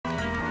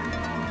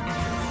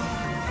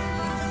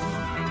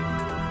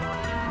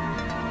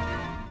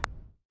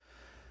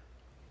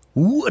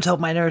What's up,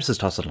 miners? It's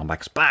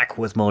Tossedlombax back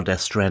with more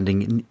Death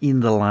Stranding. In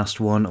the last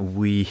one,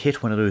 we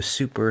hit one of those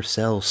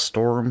supercell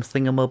storm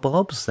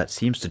thingamabobs that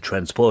seems to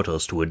transport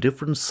us to a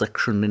different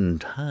section in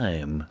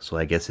time. So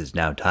I guess it's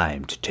now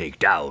time to take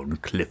down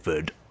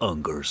Clifford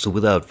Unger. So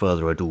without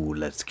further ado,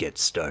 let's get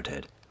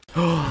started.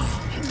 Oh.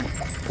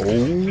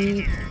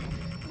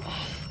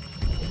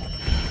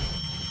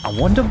 I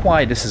wonder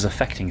why this is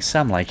affecting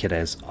Sam like it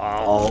is.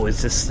 Oh,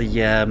 is this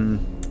the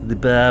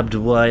barbed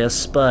wire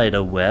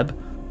spider web?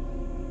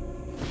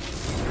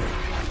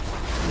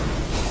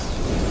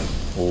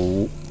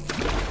 Oh.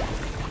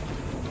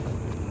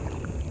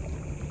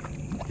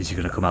 Is he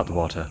gonna come out the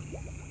water?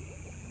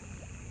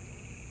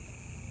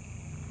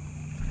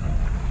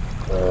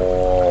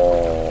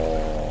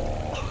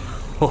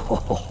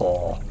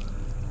 Oh.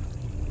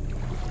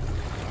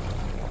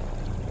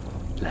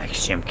 Like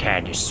some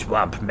kind of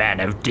swamp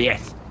man of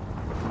death.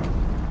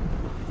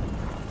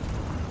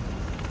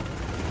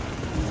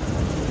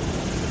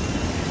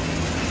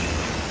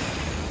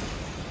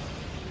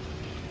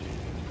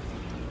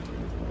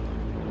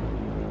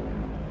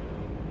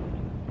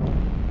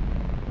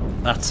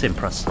 That's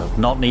impressive,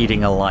 not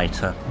needing a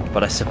lighter,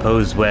 but I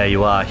suppose where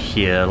you are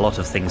here, a lot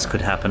of things could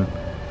happen.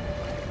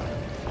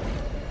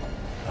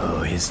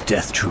 Oh, his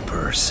death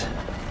troopers.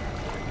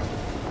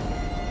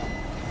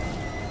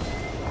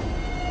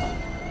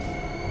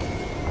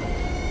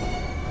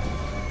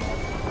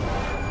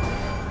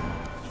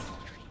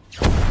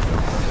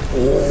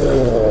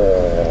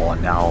 Oh,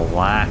 now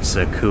that's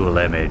a cool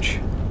image.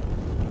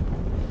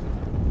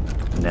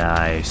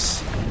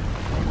 Nice.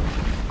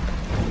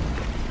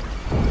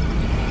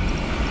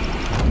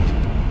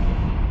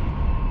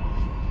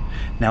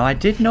 Now, I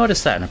did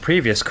notice that in a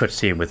previous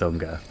cutscene with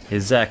Unger.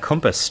 His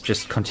compass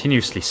just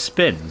continuously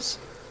spins.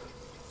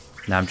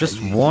 Now, I'm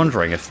just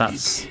wondering if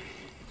that's...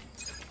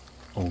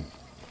 Oh.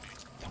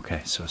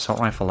 Okay, so assault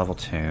rifle level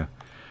 2.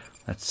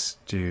 Let's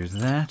do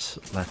that.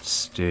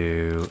 Let's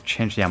do...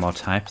 change the ammo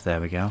type.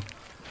 There we go.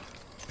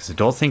 Because I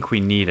don't think we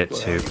need it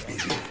to...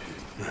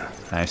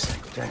 Nice.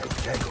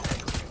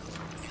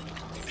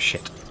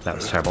 Shit, that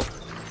was terrible.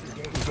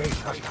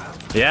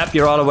 Yep,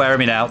 you're all aware of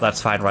me now.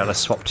 That's fine. Right, let's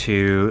swap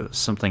to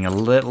something a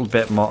little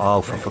bit more...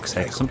 Oh, for fuck's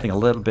sake. Something a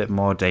little bit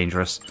more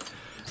dangerous.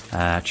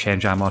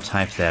 Change ammo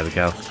type. There we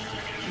go.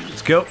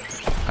 Let's go.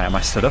 Right, am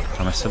I stood up?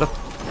 Am I stood up?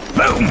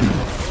 Boom!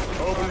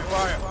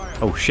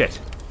 Oh, shit.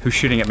 Who's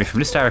shooting at me from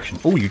this direction?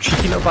 Oh, you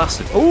cheeky little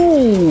bastard.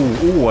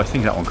 Oh, I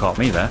think that one caught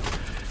me there.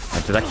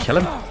 Did I kill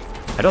him?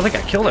 I don't think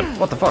I killed him.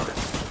 What the fuck?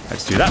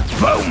 Let's do that.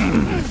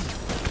 Boom!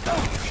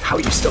 How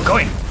are you still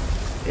going?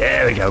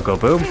 There we go. Go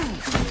boom.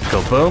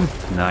 Go boom.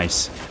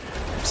 Nice.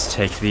 Let's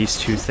take these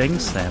two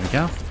things. There we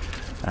go.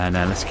 And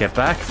then let's get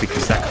back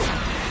because that...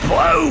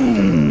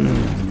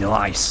 Boom!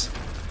 Nice.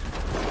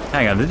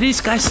 Hang on. Are these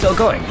guys still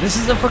going? This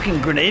is a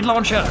fucking grenade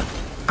launcher.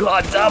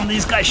 God damn,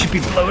 these guys should be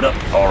blown up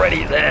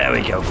already. There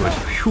we go. Good.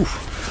 Whew.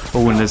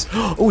 Oh, and there's...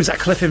 Oh, is that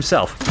Cliff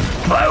himself?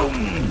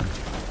 Boom!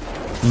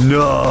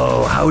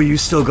 No. How are you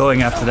still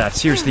going after that?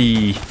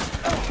 Seriously.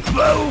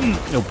 Boom!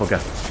 No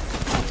bugger.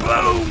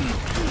 Boom!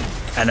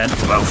 And then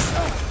boom.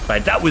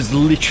 Right, that was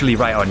literally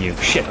right on you.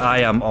 Shit,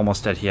 I am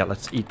almost dead here.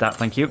 Let's eat that,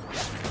 thank you.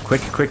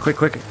 Quick, quick, quick,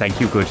 quick. Thank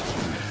you, good.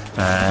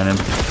 And then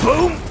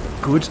boom!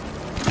 Good.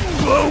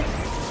 Boom!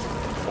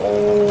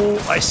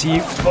 Oh, I see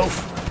you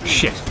both.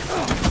 Shit.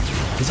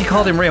 Has he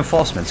called in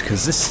reinforcements?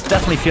 Because this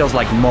definitely feels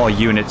like more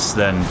units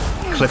than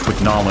Cliff would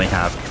normally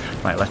have.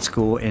 Right, let's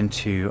go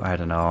into, I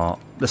don't know,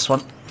 this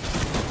one.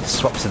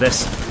 Swap to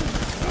this.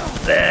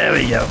 There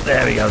we go,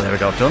 there we go, there we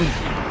go. Done.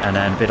 And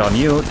then bid on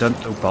you. Done.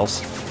 Oh,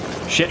 balls.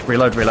 Shit,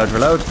 reload, reload,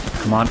 reload.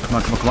 Come on, come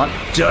on, come on, come on.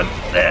 Done.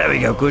 There we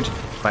go, good.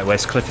 Right,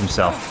 where's Cliff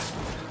himself?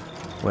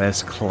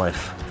 Where's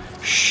Cliff?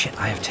 Shit,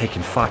 I have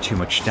taken far too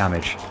much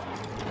damage.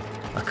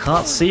 I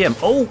can't see him.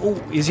 Oh,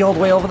 is he all the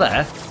way over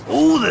there?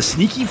 Oh, the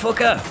sneaky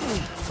fucker.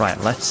 Right,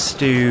 let's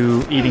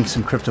do eating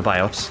some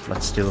cryptobiotes.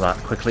 Let's do that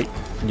quickly.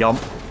 Yum.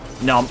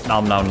 Nom,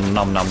 nom, nom,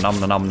 nom, nom, nom,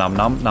 nom, nom,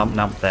 nom, nom,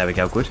 nom. There we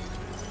go, good.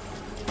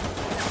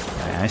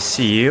 I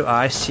see you.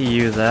 I see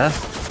you there.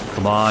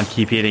 Come on,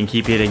 keep eating,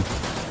 keep eating.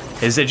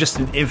 Is there just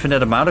an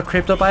infinite amount of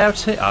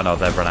cryptobiotes here? Oh no,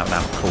 they've run out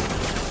now. Cool.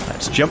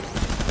 Let's jump.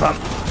 Bam,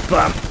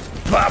 bam,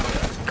 bam.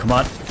 Come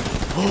on.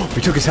 Oh,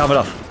 we took his helmet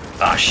off.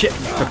 Ah, shit.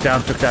 Duck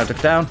down, duck down, duck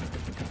down.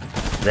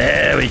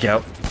 There we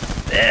go.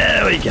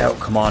 There we go.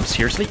 Come on,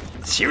 seriously?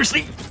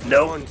 Seriously?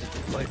 No.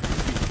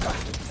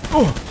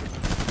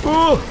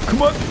 Oh,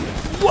 come on.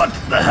 What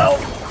the hell?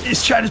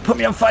 He's trying to put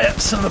me on fire,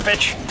 son of a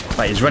bitch.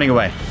 Right, he's running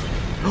away.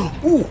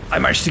 Ooh, I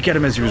managed to get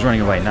him as he was running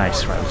away.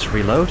 Nice. Right, let's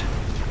reload.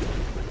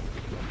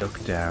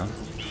 Look down.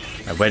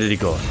 Right, where did he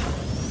go?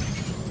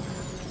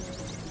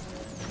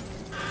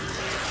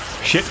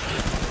 Shit.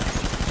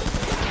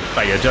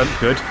 Right, you're done.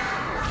 Good.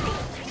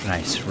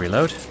 Nice.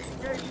 Reload.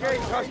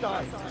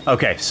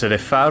 Okay, so they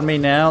found me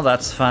now.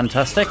 That's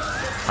fantastic.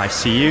 I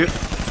see you.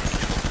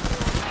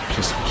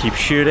 Just keep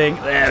shooting.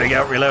 There we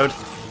go. Reload.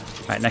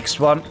 Right, next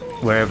one.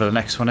 Wherever the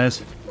next one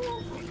is.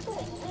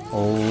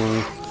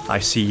 Oh, I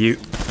see you.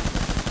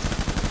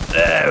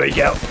 There we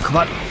go. Come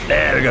on.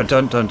 There we go.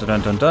 Done, done,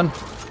 done, done, done.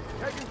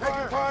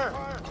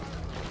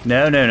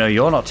 No, no, no.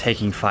 You're not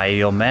taking fire.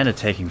 Your men are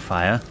taking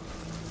fire.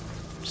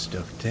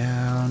 Stuck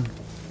down.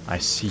 I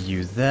see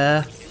you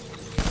there.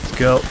 Let's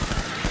go.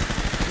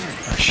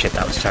 Oh, shit.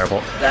 That was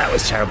terrible. That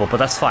was terrible, but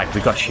that's fine.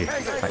 We got you.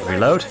 Right,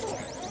 reload.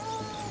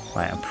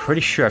 Right, I'm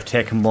pretty sure I've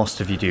taken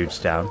most of you dudes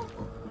down.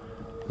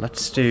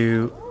 Let's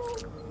do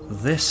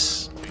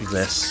this.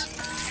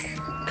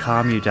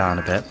 Calm you down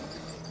a bit.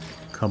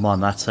 Come on,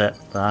 that's it.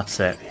 That's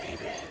it.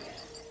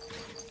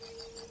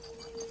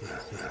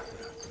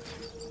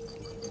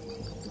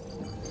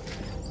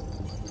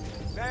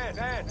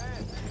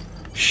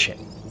 Shit.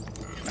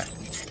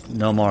 Right.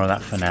 No more of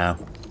that for now.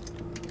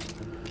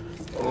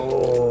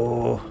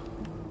 Oh.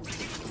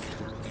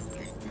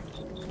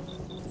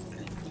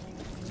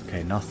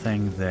 Okay,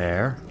 nothing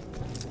there.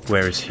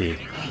 Where is he?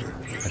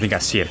 I think I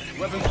see him.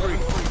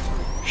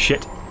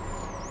 Shit.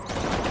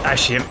 I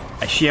see him.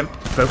 I see him.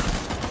 Both.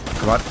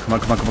 Come on, come on,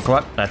 come on, come on, come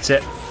on. That's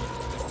it.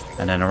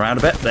 And then around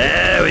a bit.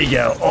 There we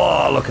go.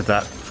 Oh, look at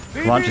that.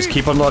 Come on, just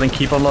keep on loading,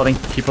 keep on loading,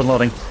 keep on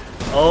loading.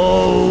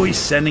 Oh, he's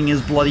sending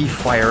his bloody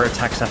fire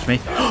attacks at me.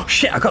 Oh,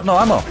 shit, I got no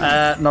ammo.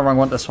 No, wrong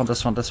one. This one,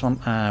 this one, this one.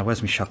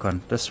 Where's my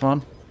shotgun? This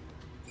one?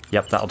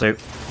 Yep, that'll do.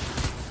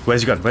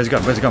 Where's he gone? Where's he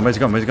gone? Where's he gone? Where's he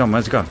gone? Where's he gone?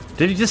 Where's he gone?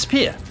 Did he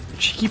disappear?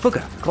 Cheeky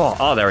bugger. Go on.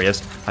 Oh, there he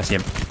is. I see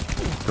him.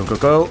 Go, go,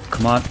 go.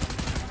 Come on.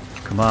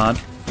 Come on.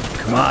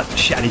 Come on.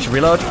 Shit, I need to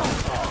reload.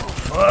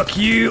 Fuck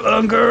you,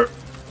 Unger.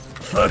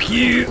 Fuck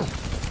you.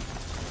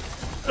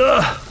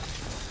 Ugh.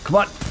 Come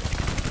on.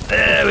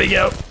 There we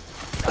go.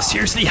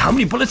 Seriously, how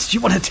many bullets do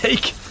you want to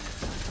take?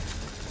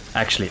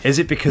 Actually, is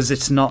it because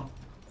it's not...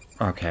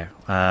 Okay.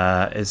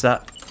 Is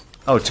that...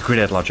 Oh, it's a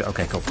grenade launcher.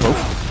 Okay, cool.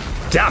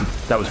 Both. Damn,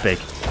 that was big.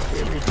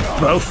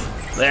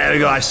 Both. There we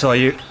go, I saw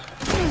you.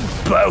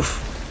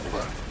 Both.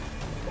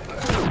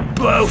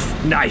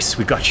 Both. Nice,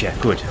 we got you.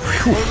 Good.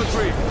 Whew.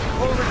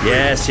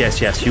 Yes,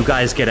 yes, yes. You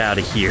guys get out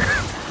of here.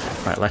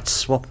 Right, let's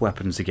swap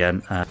weapons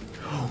again.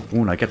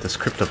 Ooh, and I get this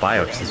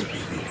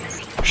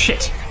cryptobiotes.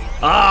 Shit.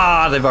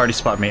 Ah, they've already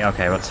spotted me.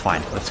 Okay, that's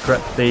fine. Let's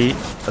grab the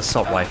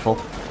assault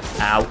rifle.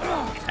 Ow.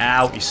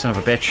 Ow, you son of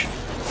a bitch.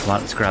 Come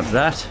on, let's grab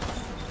that.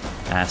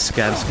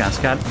 Scan, scan,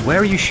 scan. Where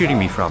are you shooting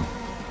me from?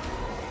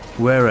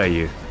 Where are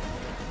you?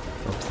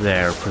 Up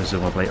there,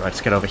 presumably.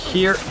 Let's get over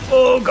here.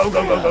 Oh, go,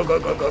 go, go, go, go,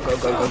 go, go, go,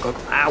 go, go, go.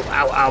 Ow,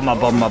 ow, ow, my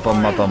bum, my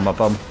bum, my bum, my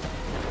bum.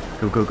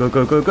 Go, go, go,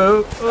 go, go,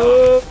 go.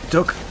 Oh,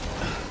 duck.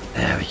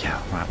 There we go.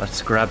 Right,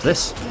 let's grab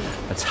this.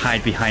 Let's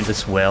hide behind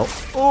this well.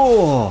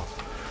 Oh!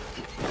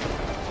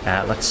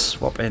 Let's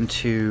swap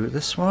into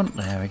this one.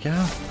 There we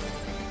go.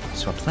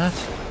 Swap that.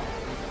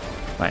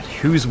 Right,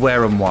 who's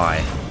where and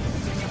why?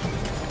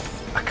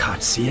 I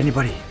can't see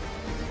anybody.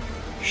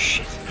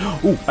 Shit.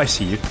 Oh, I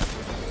see you.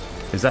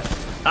 Is that...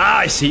 Ah,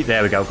 I see.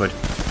 There we go. Good.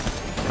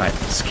 Right,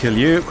 let's kill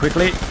you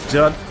quickly.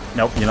 Done.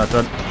 Nope, you're not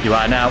done. You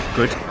are now.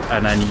 Good.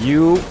 And then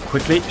you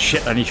quickly.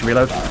 Shit, I need to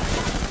reload.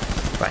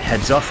 Right,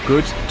 heads off.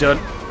 Good. Done.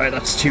 Right,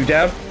 that's 2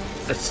 down.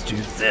 Let's do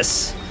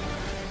this.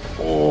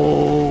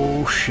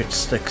 Oh, shit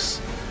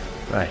sticks.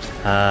 Right,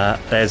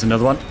 there's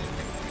another one.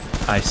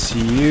 I see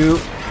you.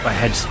 My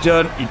head's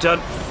done. You done?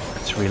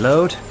 Let's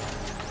reload.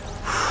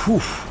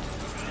 Whew.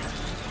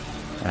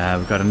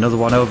 We've got another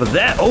one over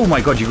there. Oh my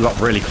god, you got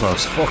really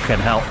close. Fucking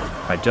hell.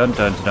 Right, done,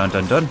 done, done,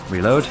 done, done.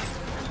 Reload.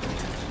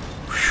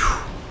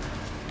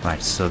 Whew.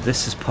 Right, so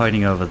this is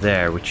pointing over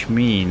there, which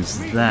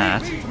means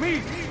that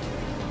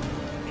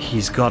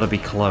he's got to be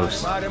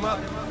close.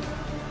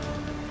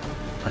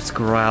 Let's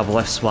grab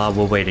this while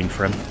we're waiting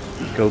for him.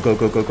 Go, go,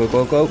 go, go, go,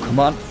 go, go. Come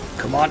on.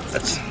 Come on.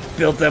 Let's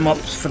build them up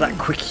for that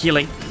quick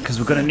healing, because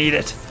we're going to need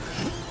it.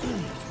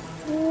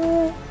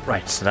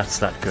 Right, so that's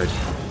that good.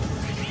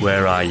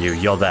 Where are you?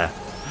 You're there.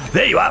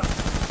 There you are!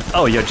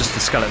 Oh, you're just a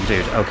skeleton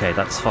dude. Okay,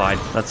 that's fine.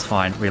 That's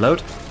fine.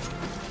 Reload.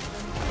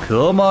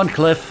 Come on,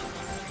 Cliff.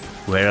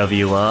 Wherever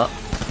you are.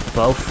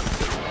 Both.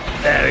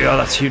 There we go.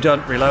 That's you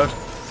done. Reload.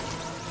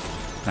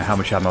 Now, how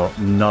much ammo?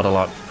 Not a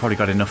lot. Probably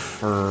got enough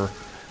for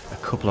a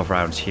couple of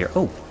rounds here.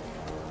 Oh.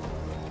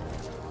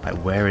 Right,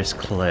 where is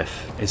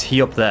Cliff? Is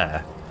he up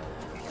there?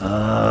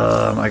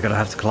 I'm gonna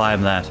have to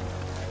climb that.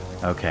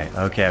 Okay,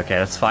 okay, okay.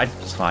 That's fine.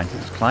 That's fine.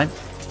 Let's climb.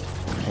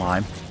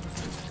 Climb.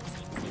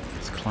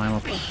 Let's climb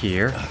up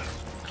here.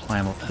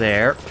 Climb up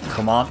there.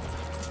 Come on.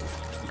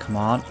 Come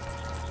on.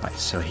 Right,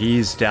 so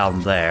he's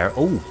down there.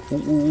 Oh, ooh,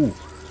 ooh, ooh.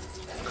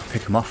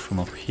 Pick him off from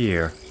up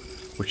here.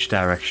 Which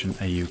direction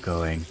are you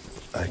going?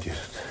 I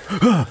just...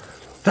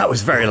 That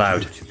was very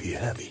loud. To be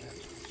happy.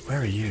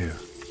 Where are you?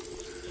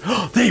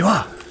 There you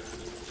are!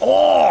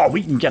 Oh,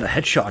 we can get a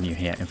headshot on you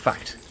here. In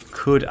fact,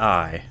 could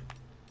I...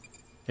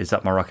 Is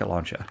that my rocket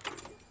launcher?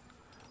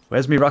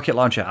 Where's my rocket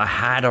launcher? I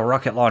had a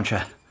rocket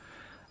launcher.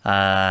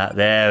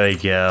 There we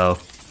go.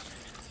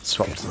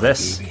 Swap to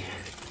this.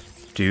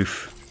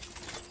 Doof.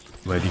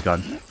 Where have you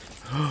gone?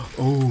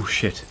 Oh,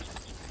 shit.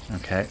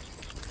 Okay.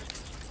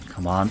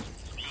 Come on.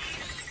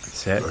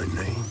 That's it. Your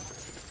name?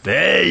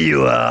 There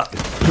you are.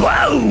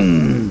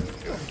 Boom!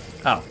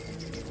 Oh.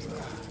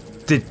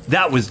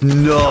 That was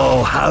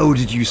no. How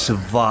did you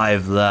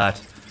survive that?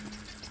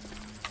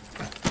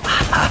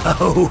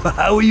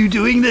 How are you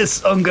doing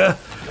this, Unger?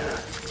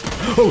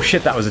 Oh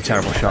shit, that was a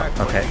terrible shot.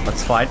 Okay,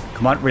 that's fine.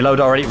 Come on, reload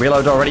already,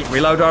 reload already,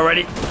 reload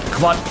already.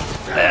 Come on.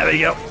 There we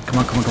go. Come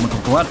on, come on, come on, come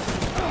on, come on.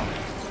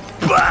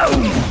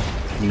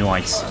 Boom!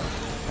 Nice.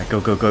 Right, go,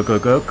 go, go, go,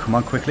 go. Come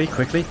on, quickly,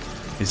 quickly.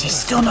 Is he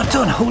still not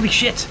done? Holy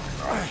shit.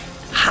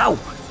 How?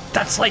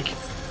 That's like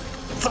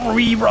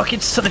 3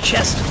 rockets to the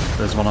chest.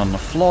 There's one on the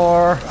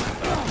floor.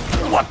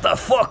 What the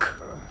fuck?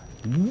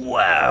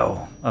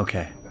 Wow.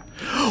 Okay.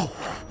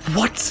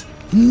 What?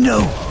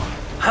 No.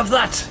 Have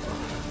that.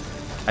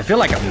 I feel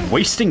like I'm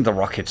wasting the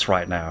rockets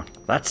right now.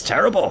 That's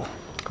terrible.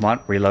 Come on,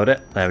 reload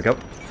it. There we go.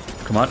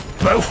 Come on,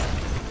 both.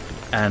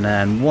 And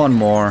then one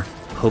more.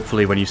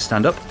 Hopefully when you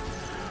stand up.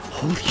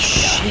 Holy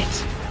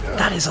shit.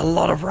 That is a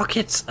lot of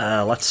rockets.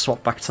 Let's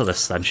swap back to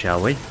this then,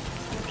 shall we?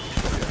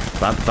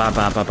 Bam, bam,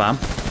 bam, bam, bam.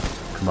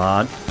 Come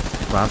on.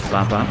 Bam,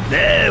 bam, bam.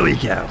 There we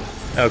go.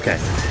 Okay.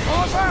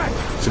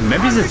 So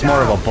maybe it's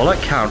more of a bullet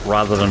count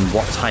rather than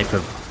what type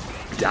of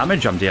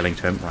damage I'm dealing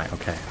to him. Right,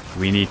 okay.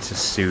 We need to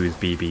soothe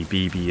BB.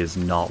 BB is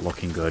not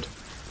looking good.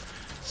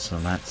 So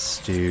let's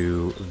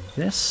do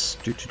this.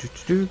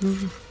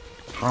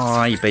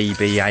 Hi,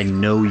 baby. I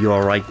know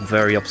you're like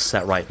very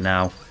upset right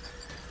now.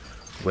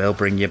 We'll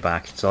bring you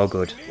back. It's all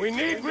good. We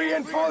need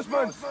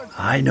reinforcements.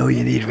 I know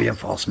you need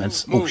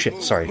reinforcements. Oh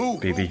shit! Sorry,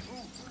 BB.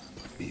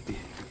 BB.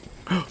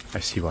 I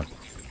see one.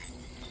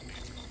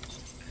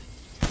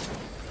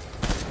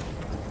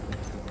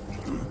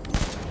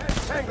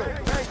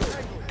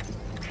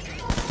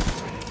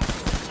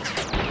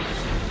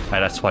 Right,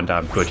 that's one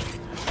down. Good.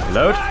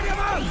 Reload.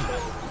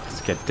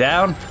 Let's get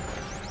down.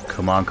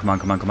 Come on, come on,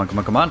 come on, come on, come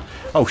on, come on.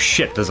 Oh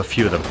shit, there's a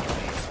few of them.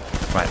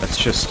 Right, let's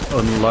just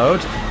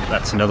unload.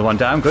 That's another one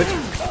down. Good.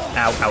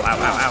 Ow, ow, ow,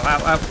 ow, ow,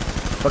 ow, ow.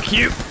 Fuck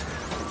you.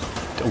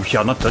 Oh,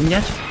 you're not done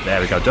yet?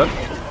 There we go, done.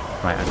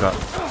 Right, I've got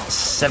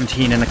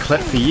 17 in the clip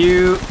for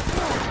you.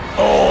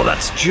 Oh,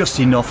 that's just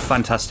enough.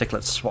 Fantastic.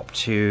 Let's swap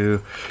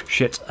to...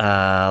 Shit.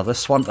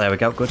 This one. There we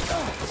go. Good.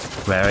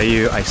 Where are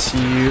you? I see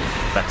you.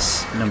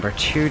 That's number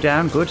 2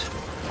 down. Good.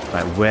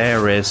 Right,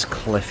 where is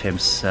Cliff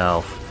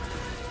himself?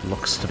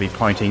 Looks to be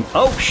pointing...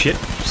 Oh, shit.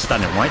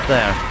 Standing right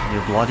there.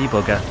 You bloody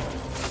bugger.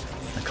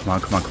 Come on,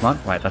 come on, come on.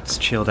 Right, let's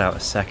chilled out a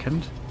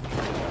second.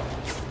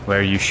 Where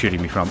are you shooting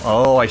me from?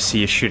 Oh, I see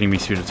you shooting me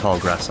through the tall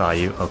grass, are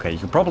you? Okay, you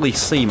can probably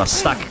see my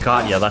stack,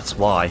 can't you? That's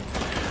why.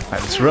 Right,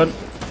 let's run.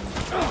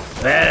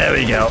 There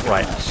we go.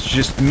 Right, it's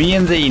just me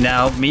and thee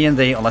now. Me and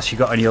thee, unless you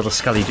got any other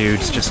skelly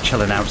dudes just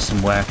chilling out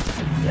somewhere.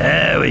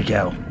 There we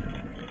go.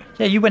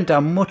 Yeah, you went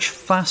down much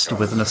faster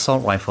with an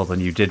assault rifle than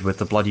you did with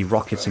the bloody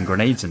rockets and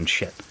grenades and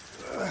shit.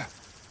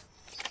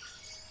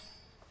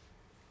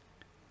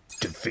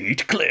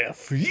 Defeat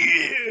Cliff.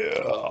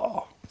 Yeah!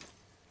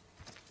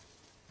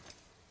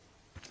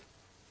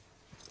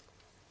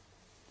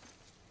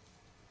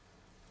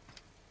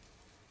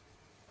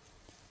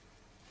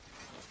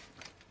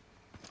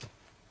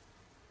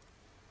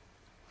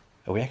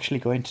 Are we actually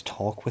going to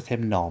talk with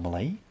him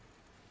normally?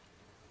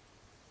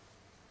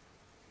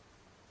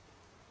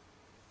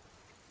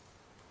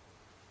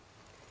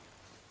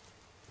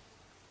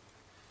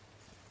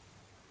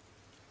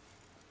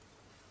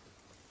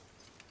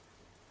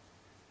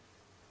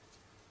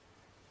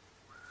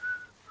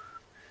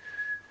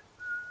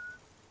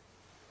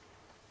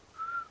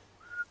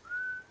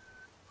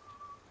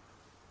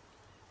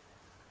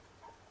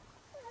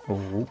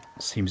 Oh,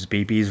 seems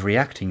BB's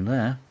reacting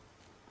there.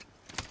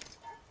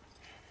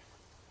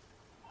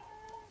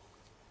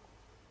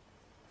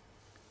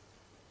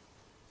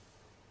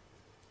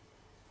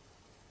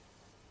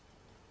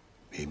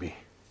 BB,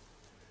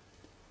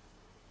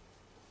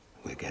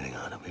 we're getting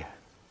out of here.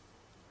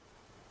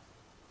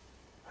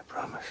 I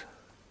promise.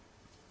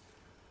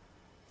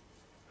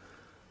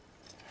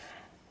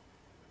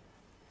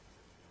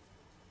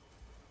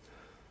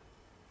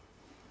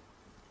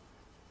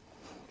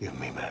 Give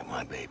me back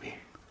my baby.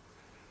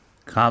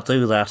 Can't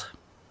do that.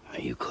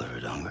 You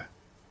could, Unger.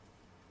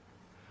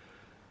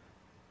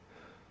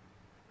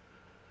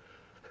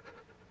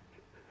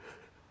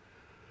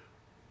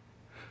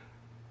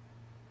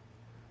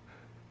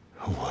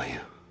 Who are you?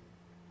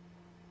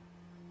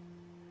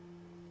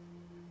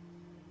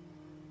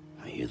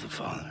 Are you the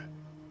father?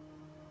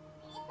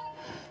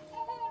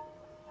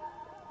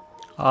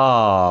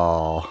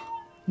 Oh,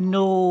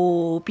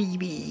 no,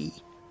 BB.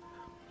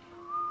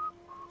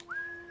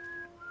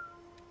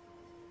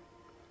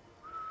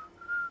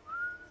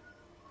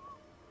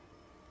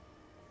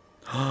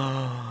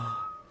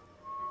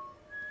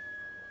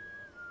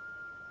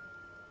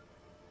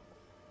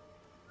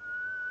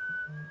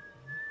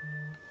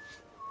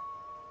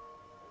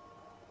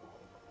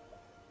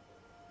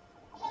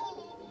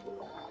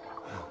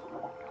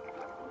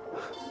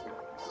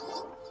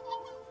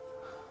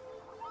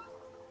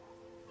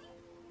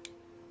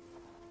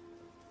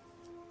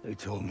 They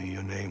told me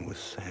your name was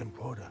Sam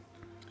Porter.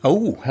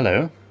 Oh,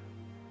 hello.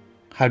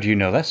 How do you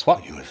know this?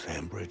 What? You were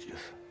Sam Bridges.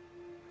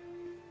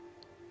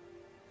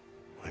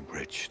 My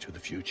bridge to the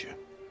future.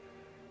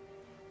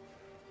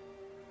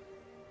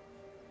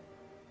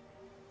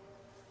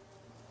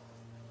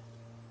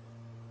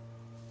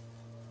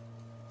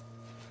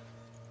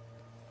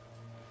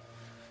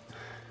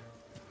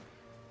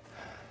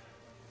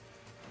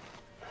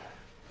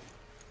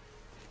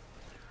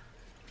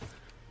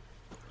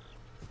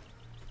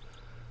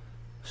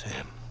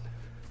 Sam,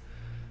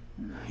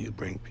 you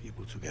bring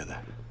people together.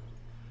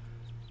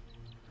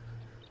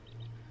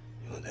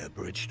 You're their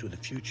bridge to the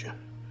future.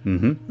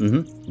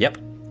 Yep.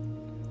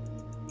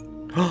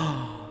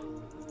 Come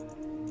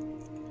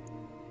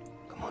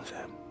on,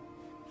 Sam.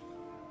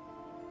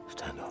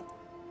 Stand up.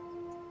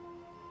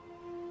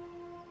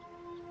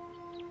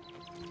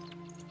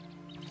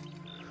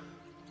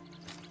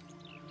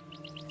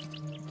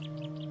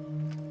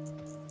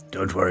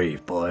 Don't worry,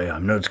 boy.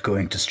 I'm not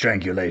going to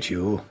strangulate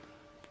you.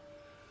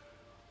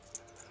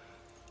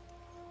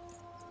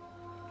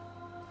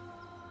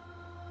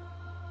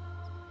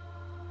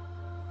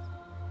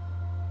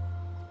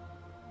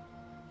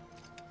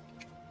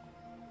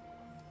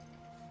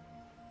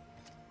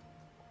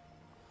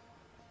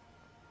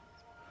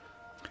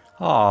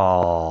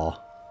 Aww.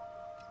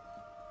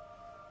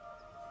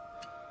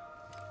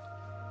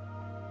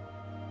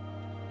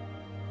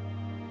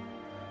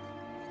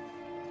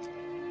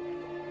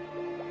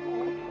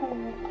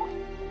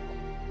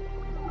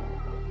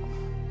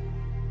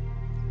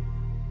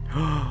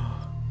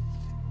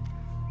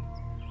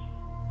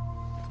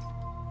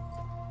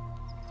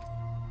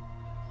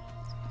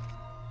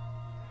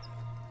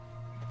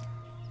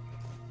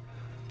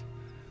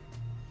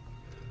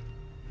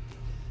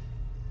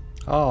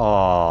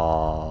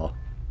 Oh.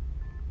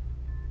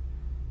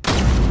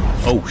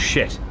 Oh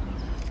shit.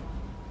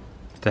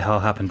 What the hell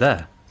happened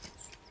there?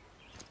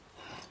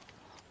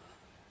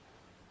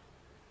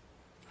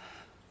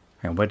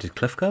 And where did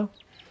Cliff go?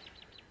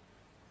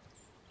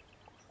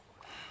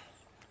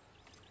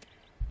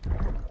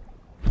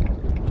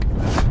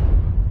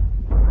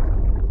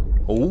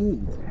 Oh.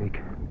 Take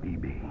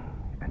BB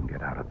and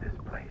get out of this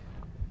place.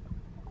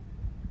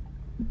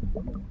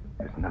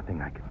 There's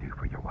nothing I can do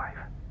for your wife.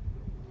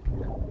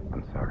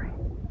 I'm sorry.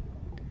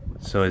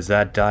 So is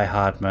that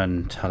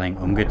Die-Hardman telling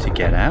Unger to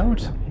get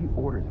out? If she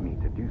orders me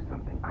to do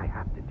something, I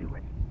have to do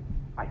it.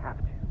 I have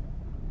to.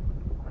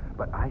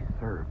 But I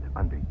served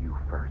under you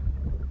first.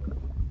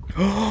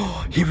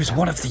 Oh, he was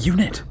one of the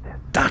unit.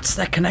 That's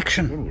their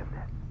connection. Any of this.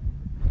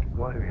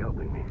 Why are you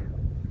helping me?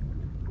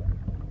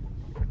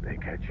 If they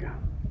catch you.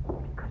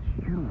 Because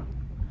you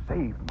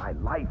saved my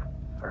life,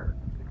 sir.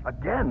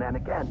 Again and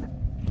again.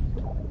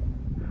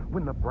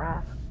 When the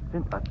brass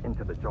sent us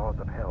into the jaws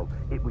of hell,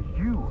 it was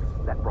you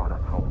that brought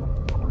us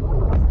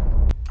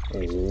home.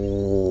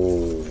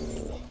 Oh.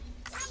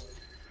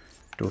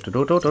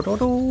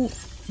 Do.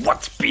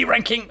 What's B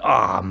ranking?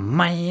 Oh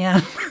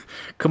man.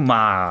 Come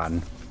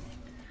on.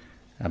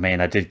 I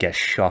mean, I did get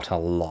shot a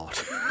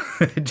lot.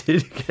 I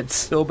did get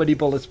so many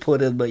bullets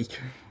put in me.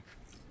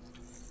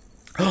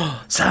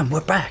 Oh, Sam, we're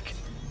back.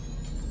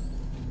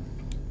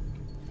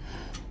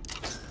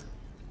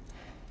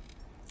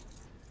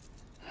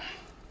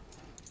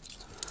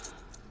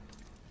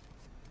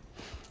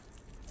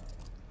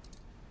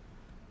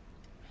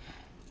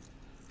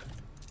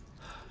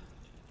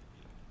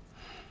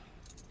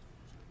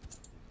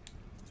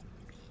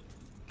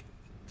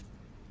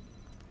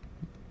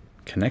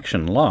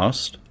 Connection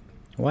lost?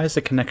 Why is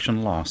the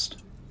connection lost?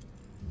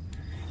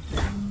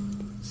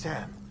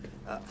 Sam,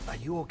 are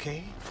you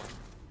okay?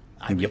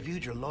 I Yep.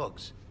 reviewed your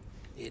logs.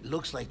 It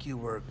looks like you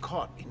were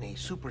caught in a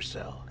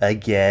supercell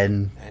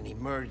Again. and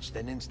emerged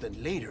an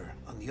instant later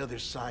on the other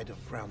side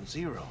of Ground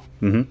Zero.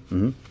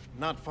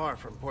 Not far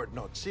from Port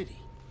Knot City.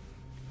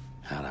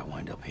 How'd I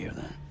wind up here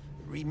then?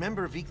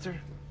 Remember Victor?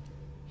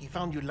 He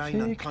found you lying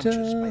Victor.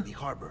 unconscious by the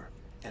harbor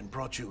and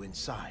brought you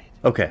inside.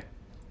 Okay.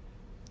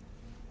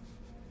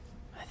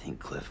 I think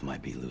Cliff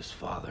might be Lou's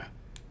father.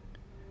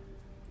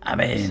 I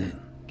mean... Sid,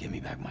 give me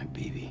back my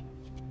BB.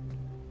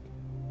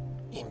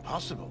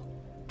 Impossible.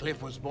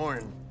 Cliff was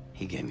born.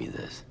 He gave me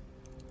this.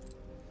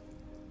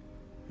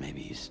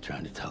 Maybe he's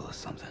trying to tell us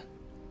something.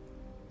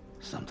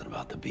 Something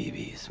about the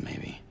BBs,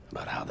 maybe.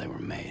 About how they were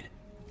made.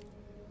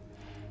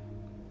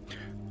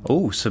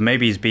 Oh, so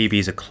maybe his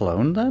BB's a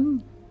clone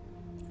then?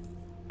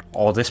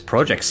 Or this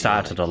project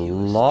started a Like he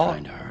was lot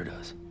trying to hurt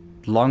us.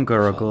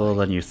 longer Felt ago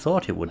like- than you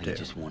thought it would Like do. he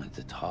just wanted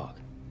to talk.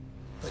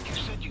 But you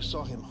said you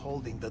saw him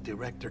holding the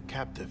director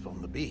captive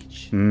on the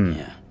beach.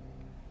 Yeah.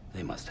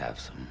 They must have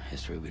some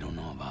history we don't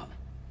know about.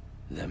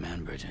 Them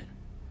and Bridget.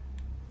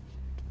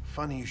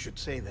 Funny you should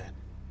say that.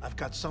 I've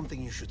got something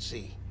you should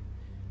see.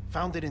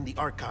 Found it in the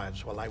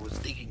archives while I was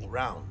digging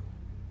around.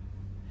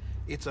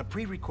 It's a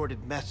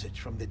pre-recorded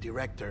message from the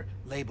director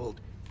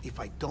labeled, "If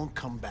I don't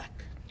come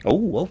back."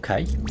 Oh,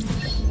 okay.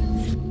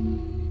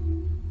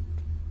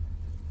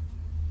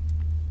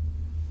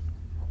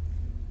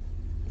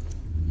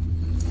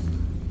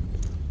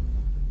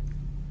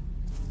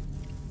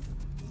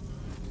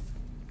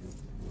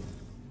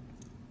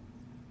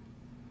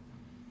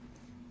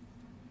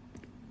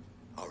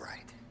 All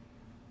right.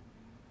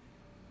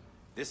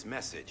 This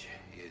message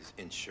is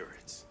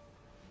insurance,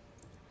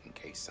 in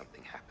case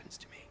something happens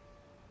to me.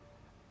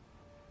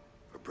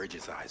 For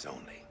Bridget's eyes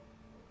only.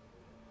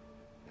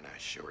 And I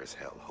sure as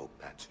hell hope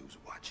that's who's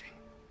watching.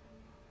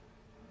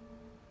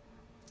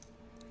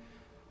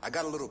 I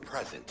got a little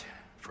present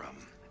from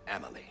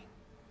Emily.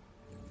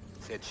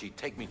 Said she'd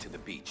take me to the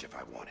beach if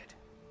I wanted.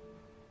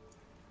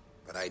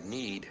 But I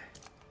need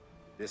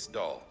this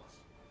doll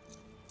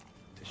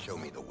to show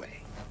me the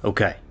way.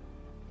 Okay.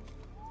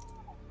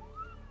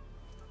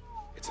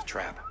 It's a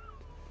trap.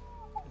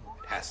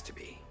 It has to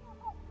be.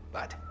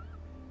 But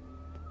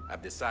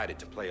I've decided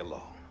to play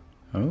along.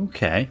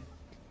 Okay.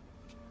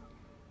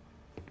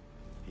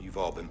 You've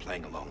all been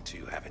playing along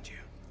too, haven't you?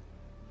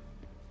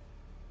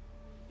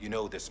 You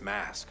know this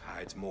mask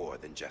hides more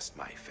than just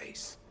my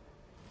face.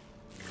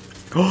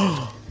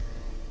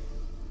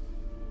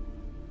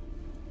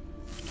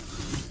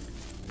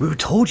 We were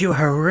told you were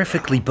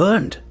horrifically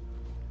burned.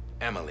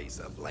 Emily's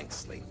a blank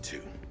slate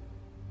too.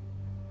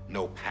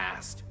 No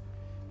past,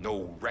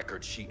 no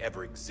record she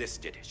ever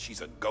existed.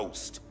 She's a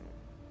ghost.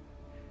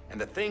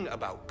 And the thing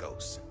about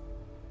ghosts,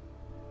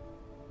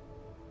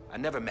 I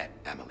never met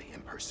Emily in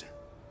person.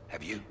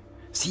 Have you?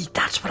 See,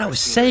 that's what I Never was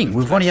seen her in saying. the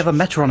We've only flesh, ever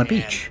met her on a and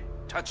beach.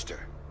 touched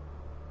her.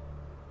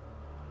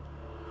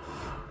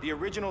 The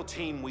original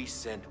team we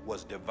sent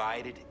was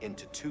divided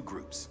into two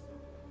groups.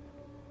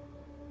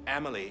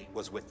 Emily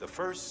was with the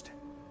first.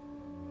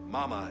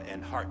 Mama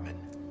and Hartman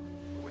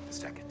were with the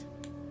second.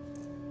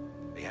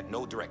 They had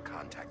no direct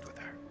contact with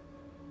her.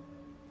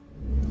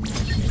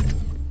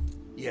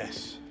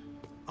 Yes.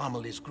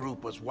 Amelie's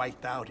group was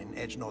wiped out in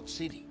Edge North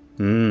City.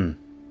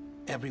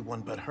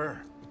 Everyone but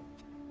her.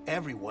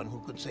 Everyone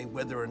who could say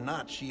whether or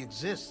not she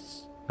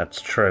exists.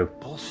 That's true.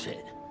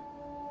 Bullshit.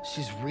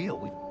 She's real.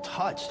 We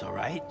touched, all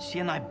right? She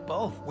and I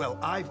both. Well,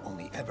 I've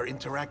only ever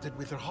interacted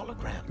with her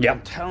hologram. I'm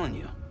Yep. telling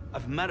you.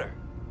 I've met her.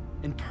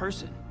 In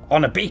person.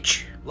 On a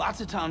beach.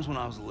 Lots of times when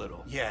I was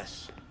little.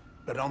 Yes,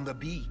 but on the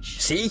beach.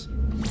 See?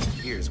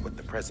 Here's what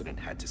the president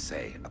had to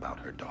say about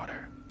her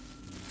daughter.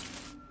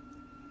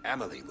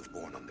 Emily was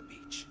born on the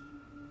beach.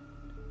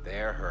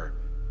 There her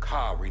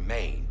Ka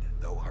remained,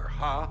 though her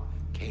Ha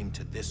came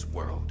to this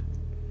world.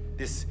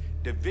 This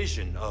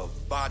division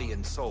of body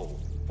and soul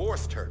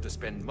forced her to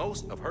spend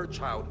most of her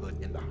childhood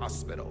in the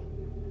hospital.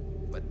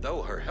 But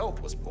though her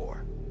health was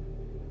poor,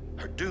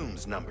 her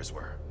Doom's numbers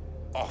were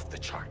off the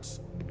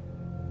charts.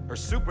 Her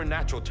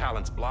supernatural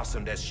talents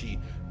blossomed as she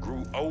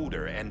grew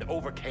older and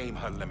overcame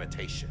her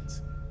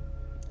limitations.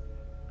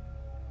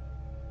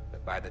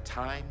 But by the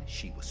time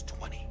she was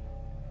 20,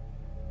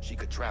 she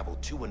could travel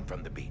to and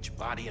from the beach,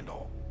 body and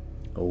all.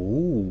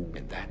 Oh.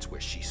 And that's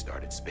where she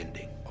started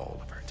spending all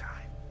of her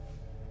time.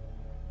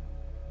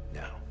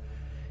 Now,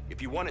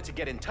 if you wanted to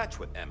get in touch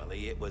with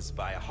Emily, it was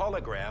via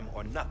hologram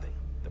or nothing.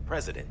 The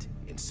president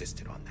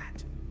insisted on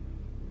that.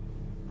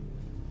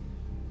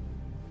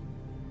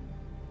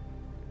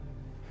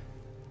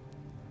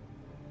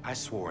 I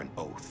swore an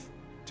oath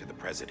to the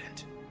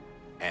president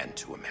and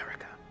to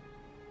America.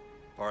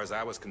 As far as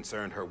I was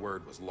concerned, her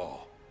word was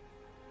law.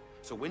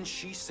 So when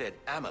she said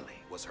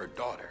Emily was her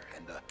daughter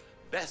and the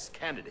best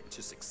candidate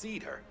to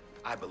succeed her,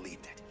 I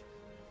believed it.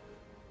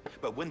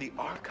 But when the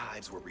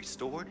archives were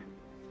restored,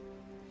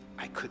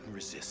 I couldn't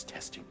resist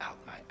testing out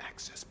my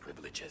access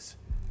privileges.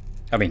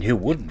 I mean, who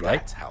wouldn't, right?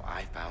 That's how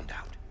I found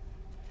out.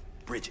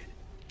 Bridget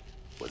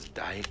was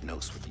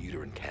diagnosed with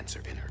uterine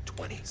cancer in her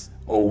 20s.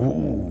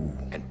 Oh.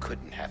 And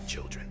couldn't have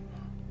children.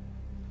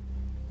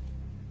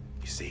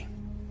 You see,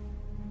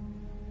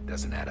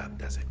 doesn't add up,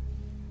 does it?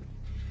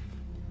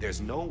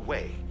 There's no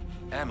way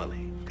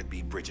Emily could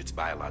be Bridget's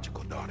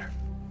biological daughter.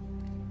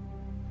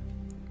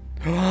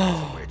 So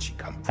where'd she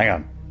come from? Hang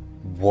on.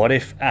 What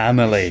if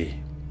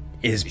Emily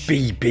is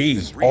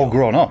BB all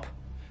grown up?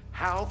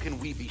 How can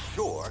we be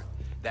sure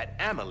that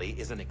Emily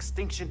is an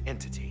extinction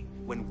entity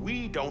when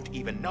we don't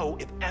even know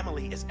if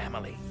Emily is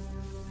Emily?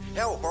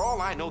 Hell, for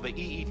all I know, the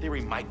EE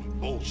theory might be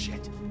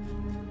bullshit.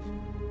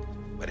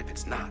 But if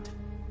it's not,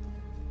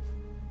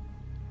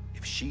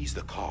 if she's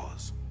the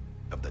cause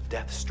of the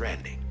death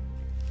stranding,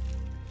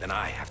 then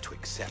I have to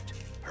accept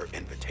her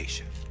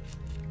invitation.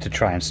 To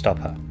try and stop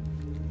her.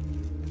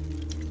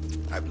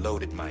 I've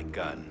loaded my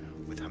gun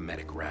with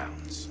hermetic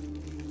rounds.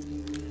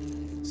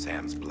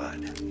 Sam's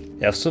blood.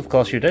 Yes, of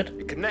course you did.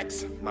 It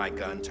connects my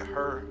gun to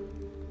her,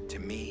 to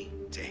me,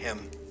 to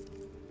him,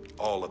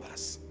 all of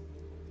us.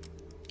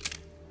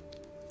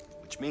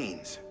 Which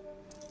means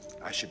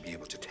I should be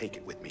able to take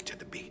it with me to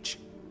the beach.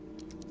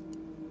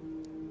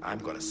 I'm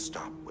gonna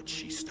stop what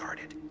she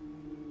started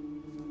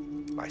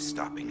by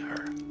stopping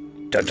her.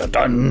 Dun dun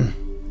dun.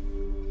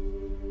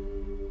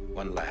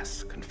 One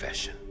last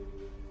confession.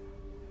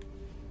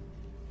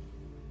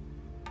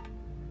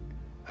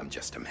 I'm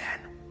just a man.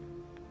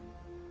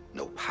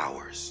 No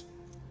powers,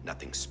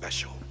 nothing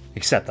special.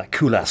 Except that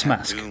cool ass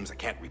mask. Dooms, I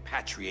can't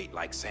repatriate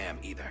like Sam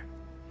either.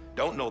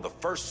 Don't know the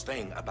first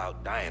thing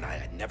about dying. I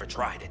had never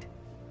tried it.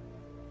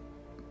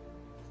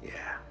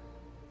 Yeah.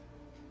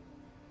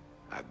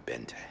 I've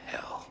been to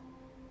hell.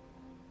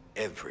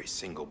 Every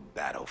single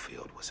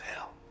battlefield was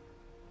hell.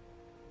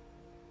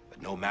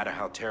 But no matter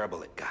how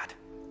terrible it got,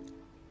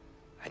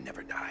 I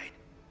never died.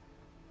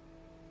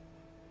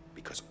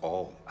 Because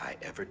all I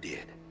ever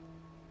did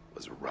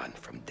was run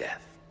from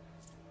death.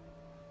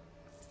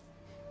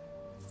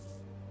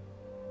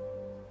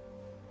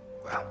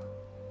 Well,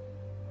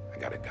 I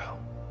gotta go.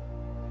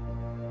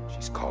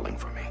 She's calling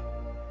for me.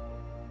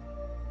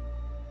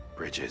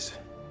 Bridges,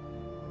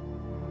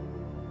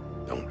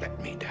 don't let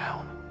me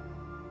down.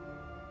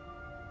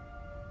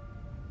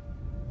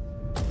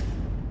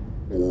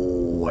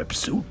 Oh,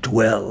 episode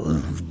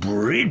 12,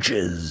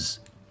 Bridges.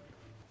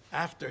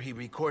 After he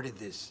recorded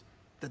this,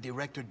 the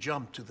director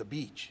jumped to the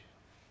beach.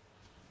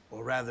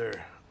 Or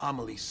rather,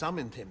 Amelie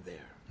summoned him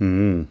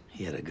there.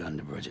 He had a gun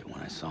to Bridget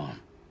when I saw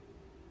him.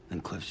 Then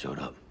Cliff showed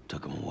up,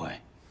 took him away.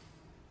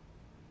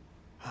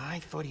 I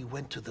thought he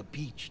went to the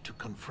beach to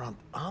confront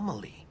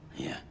Amelie.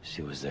 Yeah,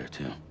 she was there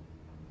too.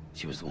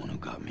 She was the one who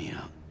got me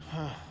out.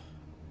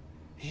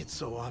 It's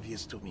so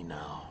obvious to me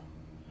now.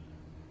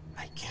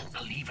 I can't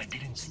believe I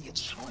didn't see it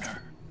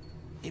sooner.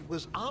 It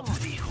was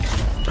Amelie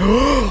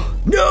who...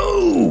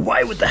 No!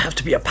 Why would there have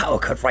to be a power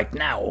cut right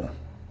now?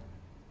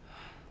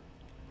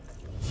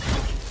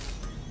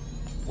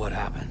 What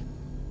happened?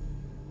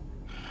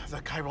 The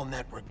chiral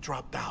network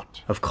dropped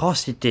out. Of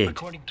course it did.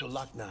 According to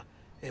Luckna,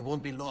 it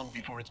won't be long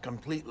before it's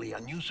completely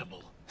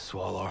unusable. So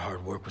all our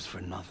hard work was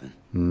for nothing.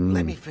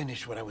 Let me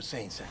finish what I was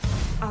saying, Sam.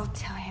 I'll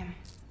tell him.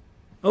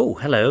 Oh,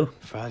 hello.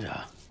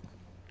 Fragile.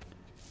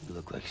 You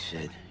look like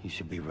shit. You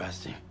should be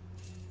resting.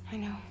 I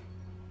know.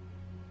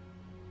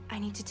 I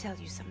need to tell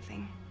you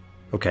something.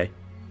 Okay.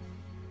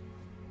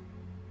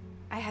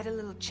 I had a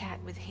little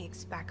chat with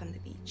Higgs back on the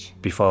beach.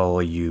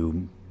 Before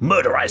you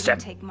murderized It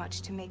didn't him. take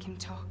much to make him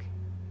talk.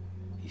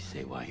 You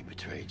say why he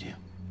betrayed you?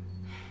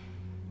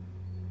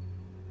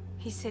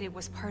 He said it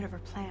was part of her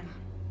plan.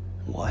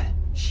 What?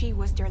 She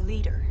was their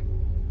leader.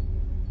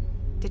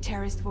 The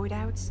terrorist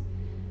void-outs,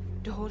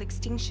 the whole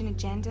extinction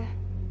agenda,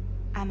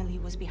 Amelie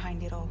was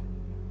behind it all.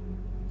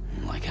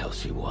 Like hell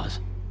she was.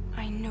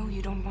 I know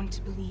you don't want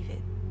to believe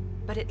it,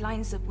 but it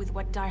lines up with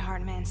what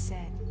Die-Hardman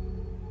said.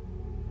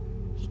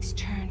 Higgs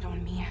turned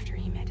on me after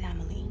he met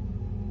Amelie.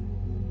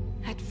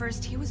 At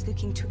first, he was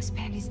looking to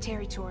expand his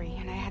territory,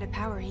 and I had a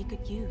power he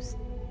could use.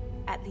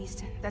 At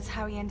least, that's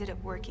how he ended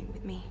up working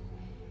with me.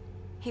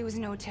 He was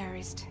no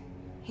terrorist.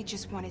 He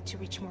just wanted to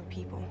reach more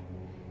people.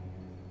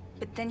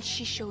 But then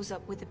she shows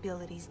up with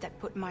abilities that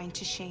put mine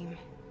to shame.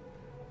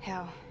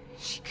 Hell,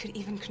 she could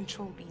even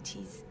control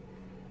BTs.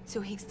 So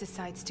Higgs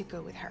decides to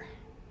go with her.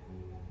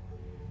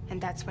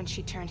 And that's when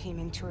she turned him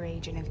into her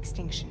agent of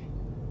extinction.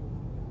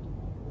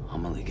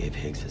 Amelie gave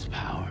Higgs his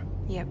power.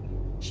 Yep,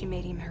 she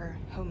made him her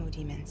homo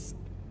demons.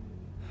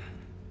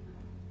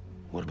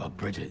 What about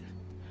Bridget?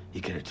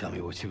 You care to tell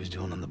me what she was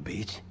doing on the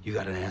beach? You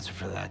got an answer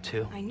for that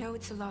too? I know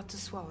it's a lot to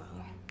swallow.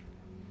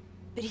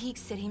 But Higgs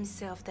said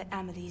himself that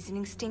Amelie is an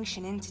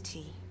extinction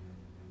entity.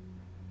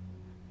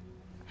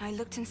 I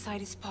looked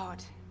inside his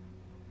pod,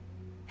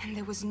 and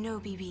there was no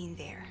BB in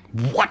there.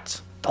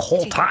 What? The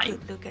whole Take a time?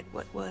 good look at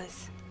what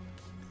was.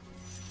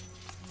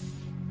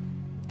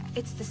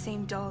 It's the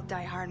same doll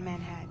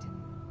Die-Hardman had.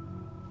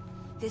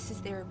 This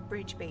is their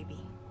bridge baby.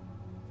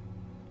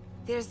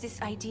 There's this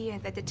idea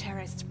that the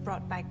terrorists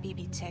brought back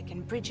BB tech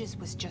and Bridges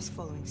was just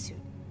following suit.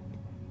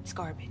 It's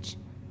garbage.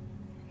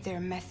 Their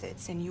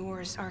methods and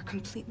yours are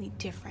completely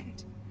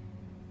different.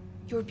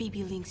 Your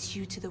BB links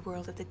you to the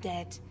world of the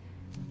dead.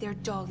 Their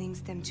doll links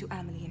them to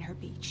Amelie and her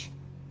beach.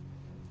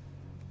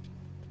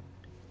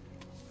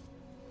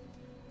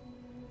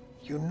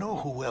 You know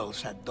who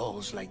else had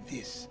dolls like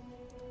this?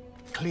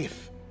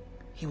 Cliff.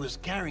 He was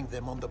carrying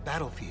them on the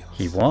battlefield.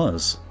 He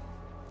was.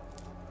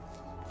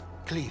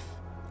 Cliff,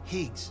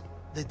 Higgs,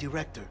 the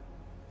director.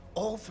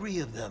 All three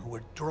of them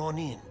were drawn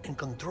in and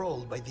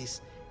controlled by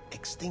this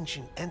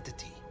extinction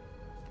entity.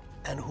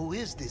 And who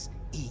is this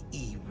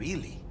EE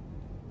really?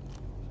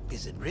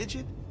 Is it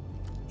Bridget?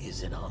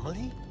 Is it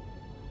Amelie?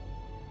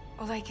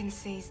 All I can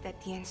say is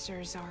that the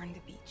answers are on the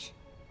beach.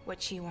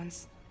 What she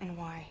wants and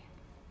why.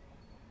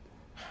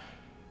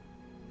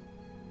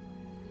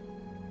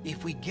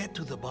 If we get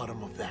to the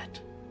bottom of that,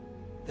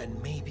 then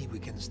maybe we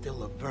can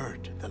still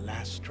avert the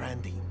last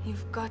stranding.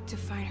 You've got to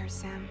find her,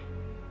 Sam.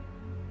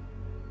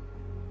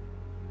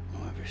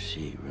 Whoever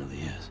she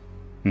really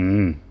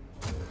is.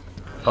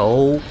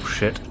 Oh,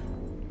 shit.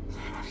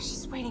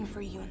 She's waiting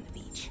for you on the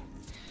beach.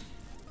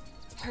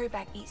 Hurry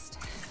back east.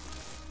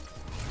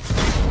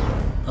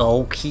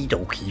 Okie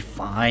dokie,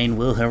 fine.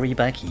 We'll hurry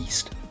back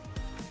east.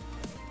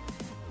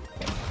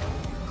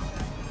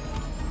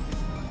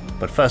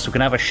 But first we're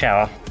gonna have a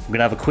shower. We're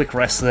gonna have a quick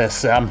rest there,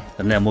 Sam,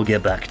 and then we'll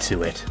get back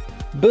to it.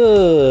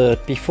 But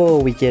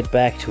before we get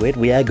back to it,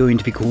 we are going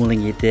to be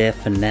calling it there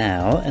for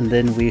now, and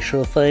then we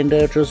shall find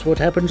out just what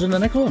happens in the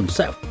next one.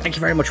 So, thank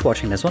you very much for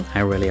watching this one. I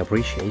really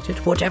appreciate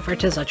it. Whatever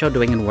it is that you're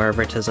doing and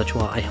wherever it is that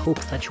you are, I hope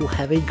that you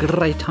have a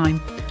great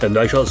time, and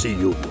I shall see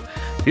you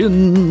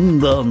in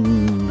the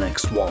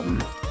next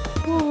one.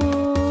 Bye.